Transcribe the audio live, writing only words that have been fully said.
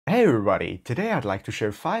Hey everybody! Today I'd like to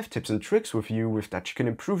share 5 tips and tricks with you that you can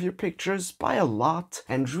improve your pictures by a lot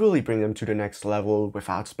and really bring them to the next level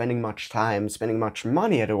without spending much time, spending much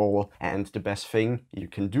money at all, and the best thing, you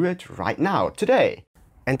can do it right now, today!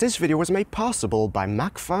 And this video was made possible by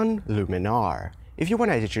MacFun Luminar. If you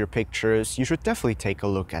want to edit your pictures, you should definitely take a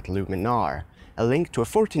look at Luminar. A link to a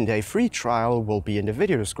 14-day free trial will be in the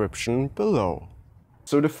video description below.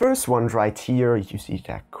 So the first one right here, you see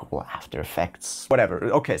that cool After Effects, whatever.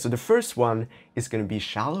 Okay, so the first one is going to be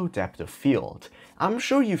shallow depth of field. I'm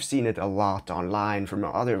sure you've seen it a lot online from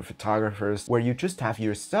other photographers where you just have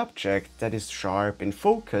your subject that is sharp in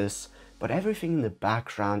focus, but everything in the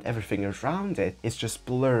background, everything around it is just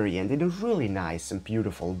blurry and in a really nice and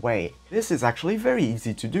beautiful way. This is actually very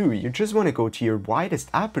easy to do. You just want to go to your widest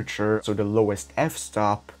aperture, so the lowest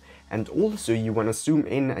f-stop, and also you want to zoom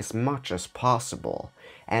in as much as possible.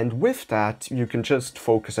 And with that, you can just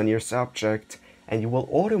focus on your subject and you will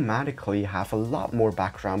automatically have a lot more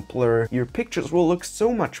background blur. Your pictures will look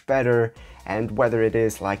so much better, and whether it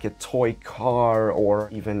is like a toy car or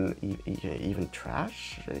even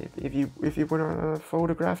trash, if you want to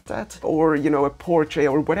photograph that, or you know, a portrait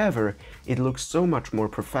or whatever, it looks so much more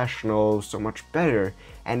professional, so much better,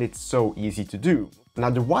 and it's so easy to do. Now,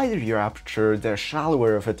 the wider your aperture, the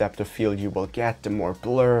shallower of a depth of field you will get, the more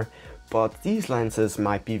blur, but these lenses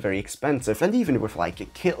might be very expensive, and even with like a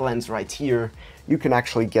kit lens right here, you can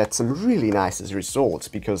actually get some really nice results,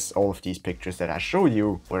 because all of these pictures that I show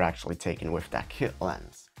you were actually taken with that kit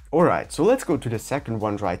lens. Alright, so let's go to the second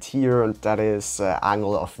one right here, and that is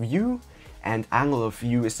angle of view. And angle of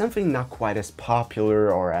view is something not quite as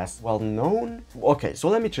popular or as well known. Okay, so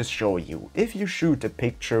let me just show you. If you shoot a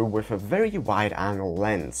picture with a very wide angle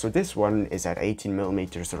lens, so this one is at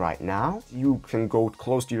 18mm right now, you can go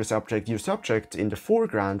close to your subject. Your subject in the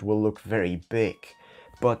foreground will look very big.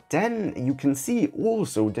 But then you can see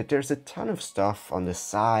also that there's a ton of stuff on the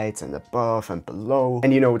sides and above and below.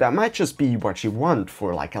 And you know, that might just be what you want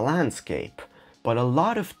for like a landscape. But a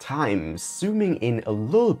lot of times, zooming in a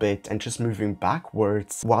little bit and just moving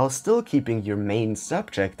backwards while still keeping your main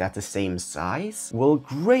subject at the same size will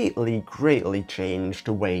greatly change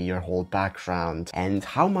the way your whole background and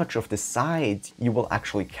how much of the side you will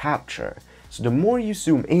actually capture. So the more you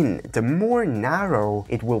zoom in, the more narrow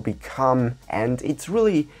it will become, and it's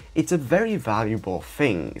a very valuable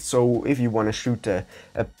thing. So if you want to shoot a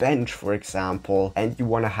bench, for example, and you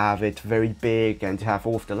want to have it very big and have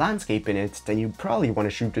all of the landscape in it, then you probably want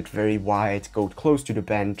to shoot it very wide, go close to the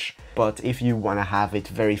bench. But if you want to have it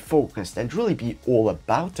very focused and really be all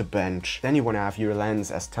about the bench, then you want to have your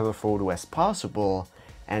lens as telephoto as possible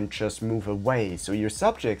and just move away, so your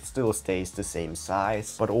subject still stays the same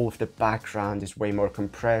size, but all of the background is way more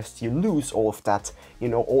compressed. You lose all of that, you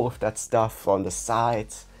know, all of that stuff on the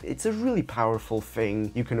sides. It's a really powerful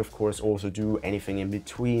thing. You can of course also do anything in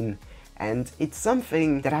between, and it's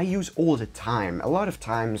something that I use all the time. A lot of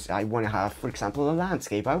times I want to have, for example, a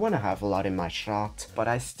landscape. I want to have a lot in my shot, but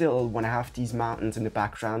I still want to have these mountains in the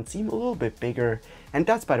background seem a little bit bigger. And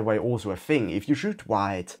that's, by the way, also a thing. If you shoot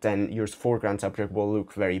wide, then your foreground subject will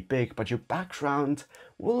look very big, but your background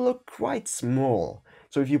will look quite small.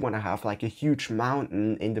 So if you want to have like a huge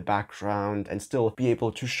mountain in the background and still be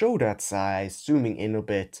able to show that size, zooming in a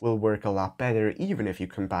bit will work a lot better, even if you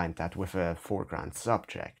combine that with a foreground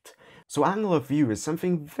subject. So angle of view is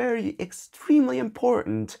something very extremely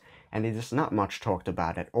important, and it is not much talked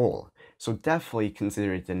about at all. So definitely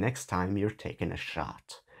consider it the next time you're taking a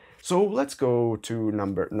shot. So let's go to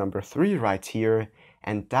number 3 right here,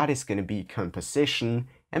 and that is going to be composition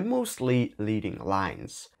and mostly leading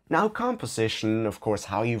lines. Now, composition, of course,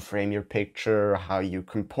 how you frame your picture, how you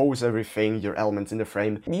compose everything, your elements in the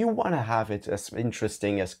frame, you want to have it as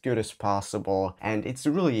interesting, as good as possible, and it's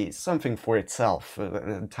really something for itself,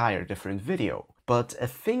 an entire different video. But a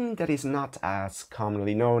thing that is not as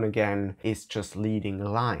commonly known, again, is just leading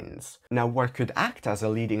lines. Now, what could act as a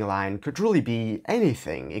leading line could really be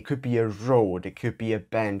anything. It could be a road, it could be a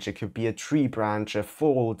bench, it could be a tree branch, a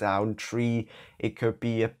fall down tree, it could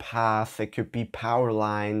be a path, it could be power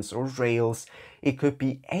lines or rails. It could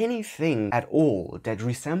be anything at all that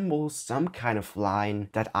resembles some kind of line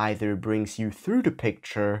that either brings you through the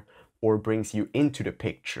picture or brings you into the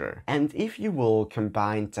picture. And if you will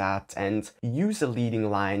combine that and use a leading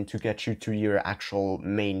line to get you to your actual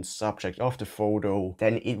main subject of the photo,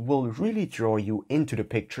 then it will really draw you into the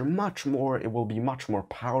picture much more. It will be much more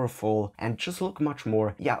powerful and just look much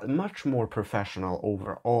more professional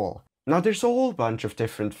overall. Now there's a whole bunch of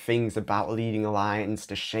different things about leading lines,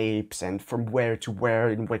 the shapes, and from where to where,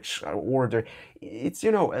 in which order. It's,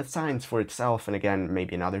 you know, a science for itself, and again,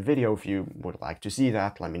 maybe another video if you would like to see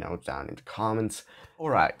that, let me know down in the comments.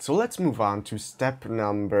 Alright, so let's move on to step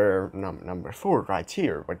number 4 right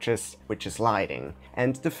here, which is lighting.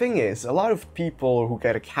 And the thing is, a lot of people who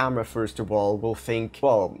get a camera first of all will think,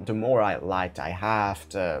 well, the more light I have,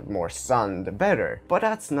 the more sun, the better. But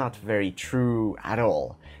that's not very true at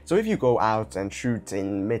all. So if you go out and shoot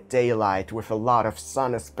in mid-daylight with a lot of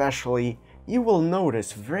sun especially, you will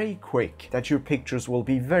notice very quick that your pictures will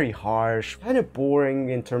be very harsh, kind of boring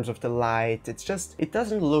in terms of the light. It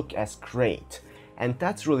doesn't look as great. And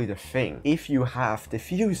that's really the thing. If you have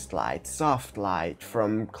diffused light, soft light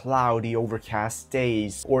from cloudy, overcast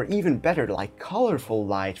days, or even better, like colorful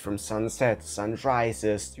light from sunsets,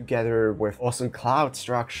 sunrises, together with awesome cloud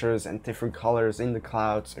structures and different colors in the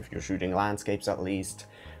clouds, if you're shooting landscapes at least.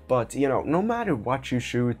 But, you know, no matter what you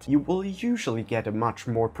shoot, you will usually get a much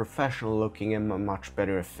more professional looking and a much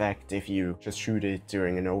better effect if you just shoot it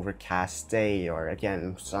during an overcast day, or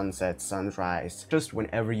again, sunset, sunrise, just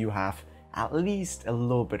whenever you have at least a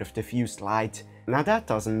little bit of diffused light. Now that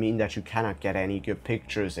doesn't mean that you cannot get any good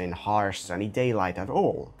pictures in harsh sunny daylight at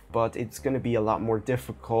all, but it's gonna be a lot more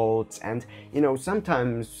difficult. And you know,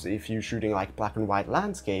 sometimes if you're shooting like black and white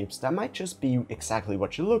landscapes, that might just be exactly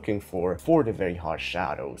what you're looking for the very harsh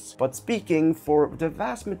shadows. But speaking for the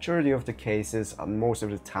vast majority of the cases, most of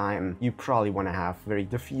the time, you probably want to have very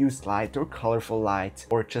diffused light or colorful light,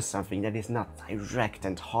 or just something that is not direct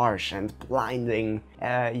and harsh and blinding.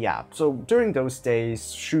 Yeah, so during those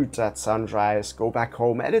days, shoot at sunrise, go back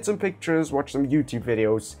home, edit some pictures, watch some YouTube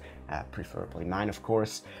videos, preferably mine of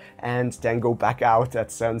course, and then go back out at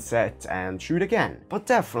sunset and shoot again. But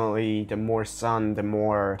definitely the more sun, the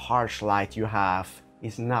more harsh light you have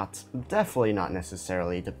is definitely not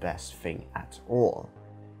necessarily the best thing at all.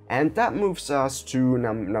 And that moves us to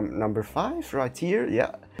number 5 right here.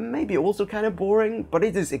 Yeah, maybe also kind of boring, but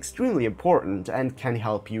it is extremely important and can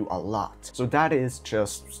help you a lot. So that is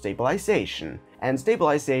just stabilization. And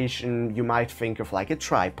stabilization, you might think of like a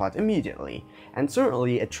tripod immediately. And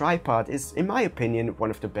certainly a tripod is, in my opinion, one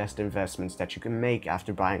of the best investments that you can make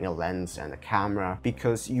after buying a lens and a camera,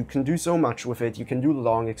 because you can do so much with it. You can do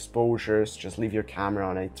long exposures, just leave your camera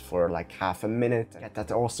on it for like half a minute, get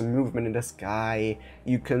that awesome movement in the sky.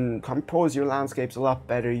 You can compose your landscapes a lot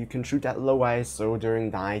better. You can shoot at low ISO during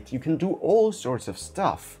night. You can do all sorts of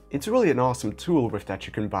stuff. It's really an awesome tool with that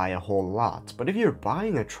you can buy a whole lot. But if you're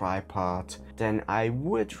buying a tripod, then I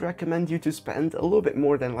would recommend you to spend a little bit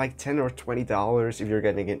more than like $10 or $20 if you're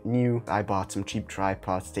getting it new. I bought some cheap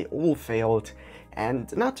tripods, they all failed.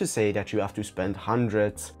 And not to say that you have to spend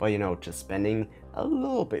hundreds, but you know, just spending a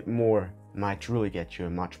little bit more might really get you a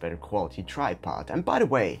much better quality tripod. And by the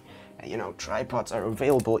way, you know, tripods are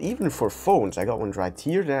available even for phones. I got one right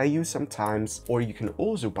here that I use sometimes, or you can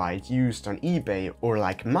also buy it used on eBay, or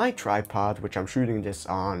like my tripod, which I'm shooting this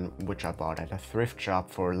on, which I bought at a thrift shop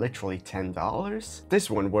for literally $10. This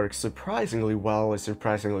one works surprisingly well, is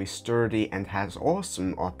surprisingly sturdy, and has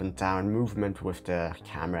awesome up and down movement with the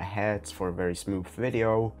camera heads for a very smooth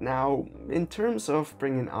video. Now, in terms of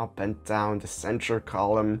bringing up and down the center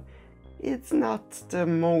column, it's not the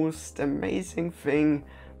most amazing thing.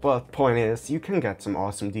 But point is, you can get some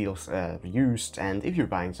awesome deals used, and if you're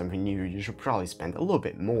buying something new, you should probably spend a little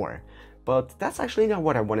bit more. But that's actually not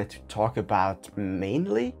what I wanted to talk about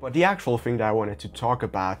mainly. But the actual thing that I wanted to talk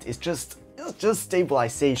about is just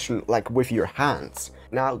stabilization, like with your hands.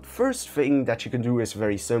 Now, the first thing that you can do is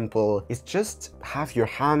very simple, is just have your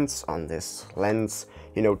hands on this lens,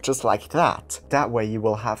 you know, just like that. That way you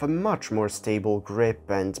will have a much more stable grip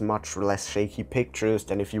and much less shaky pictures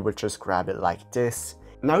than if you would just grab it like this.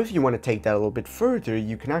 Now, if you want to take that a little bit further,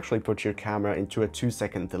 you can actually put your camera into a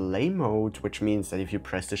 2-second delay mode, which means that if you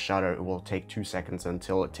press the shutter, it will take 2 seconds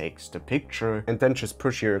until it takes the picture, and then just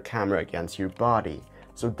push your camera against your body.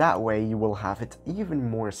 So that way you will have it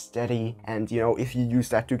even more steady, and you know, if you use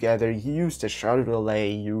that together, you use the shutter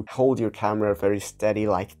delay, you hold your camera very steady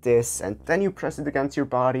like this, and then you press it against your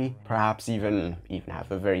body, perhaps even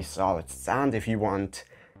have a very solid stand if you want,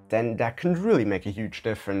 then that can really make a huge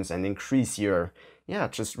difference and increase your, yeah,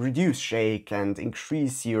 just reduce shake and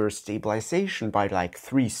increase your stabilization by like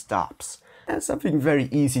 3 stops. That's something very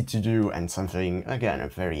easy to do and something, again,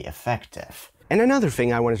 very effective. And another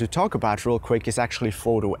thing I wanted to talk about real quick is actually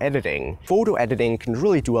photo editing. Photo editing can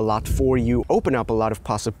really do a lot for you, open up a lot of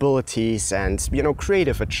possibilities and, you know,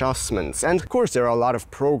 creative adjustments. And of course there are a lot of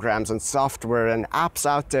programs and software and apps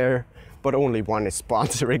out there. but only one is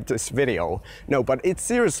sponsoring this video. No, but it's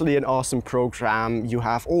seriously an awesome program. You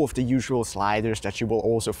have all of the usual sliders that you will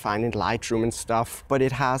also find in Lightroom and stuff, but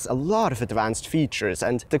it has a lot of advanced features,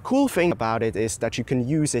 and the cool thing about it is that you can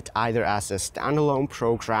use it either as a standalone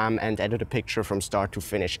program and edit a picture from start to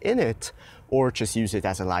finish in it, or just use it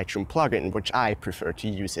as a Lightroom plugin, which I prefer to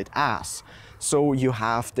use it as. So you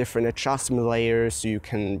have different adjustment layers, so you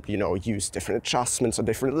can, use different adjustments on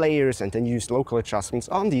different layers and then use local adjustments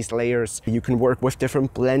on these layers. You can work with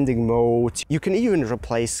different blending modes. You can even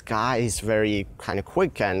replace skies very kind of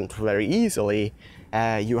quick and very easily.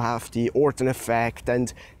 You have the Orton effect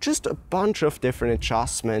and just a bunch of different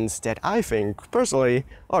adjustments that I think, personally,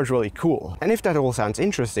 are really cool. And if that all sounds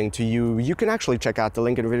interesting to you, you can actually check out the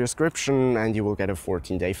link in the video description and you will get a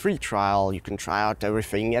 14-day free trial. You can try out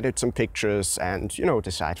everything, edit some pictures, and,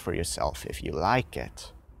 decide for yourself if you like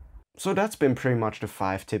it. So that's been pretty much the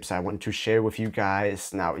 5 tips I want to share with you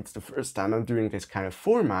guys. Now, it's the first time I'm doing this kind of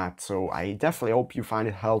format, so I definitely hope you find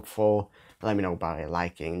it helpful. Let me know by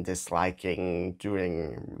liking, disliking,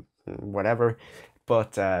 doing whatever.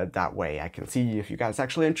 But that way I can see if you guys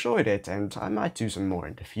actually enjoyed it, and I might do some more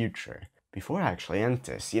in the future. Before I actually end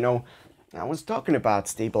this, I was talking about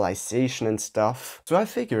stabilization and stuff, so I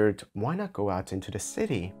figured, why not go out into the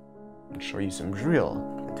city and show you some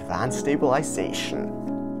real advanced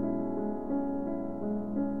stabilization.